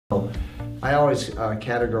I always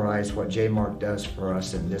categorize what JMARK does for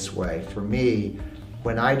us in this way. For me,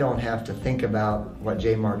 when I don't have to think about what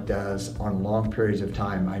JMARK does on long periods of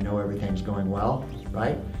time, I know everything's going well,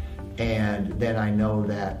 right? And then I know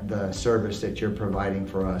that the service that you're providing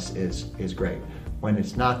for us is great. When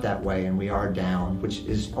it's not that way and we are down, which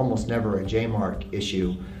is almost never a JMARK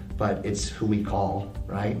issue, but it's who we call,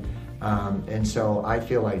 right? And so I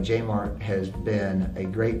feel like JMARK has been a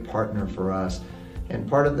great partner for us. And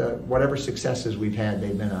part of the whatever successes we've had,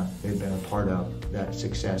 they've been a part of that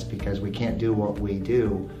success, because we can't do what we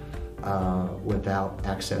do without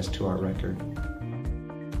access to our record.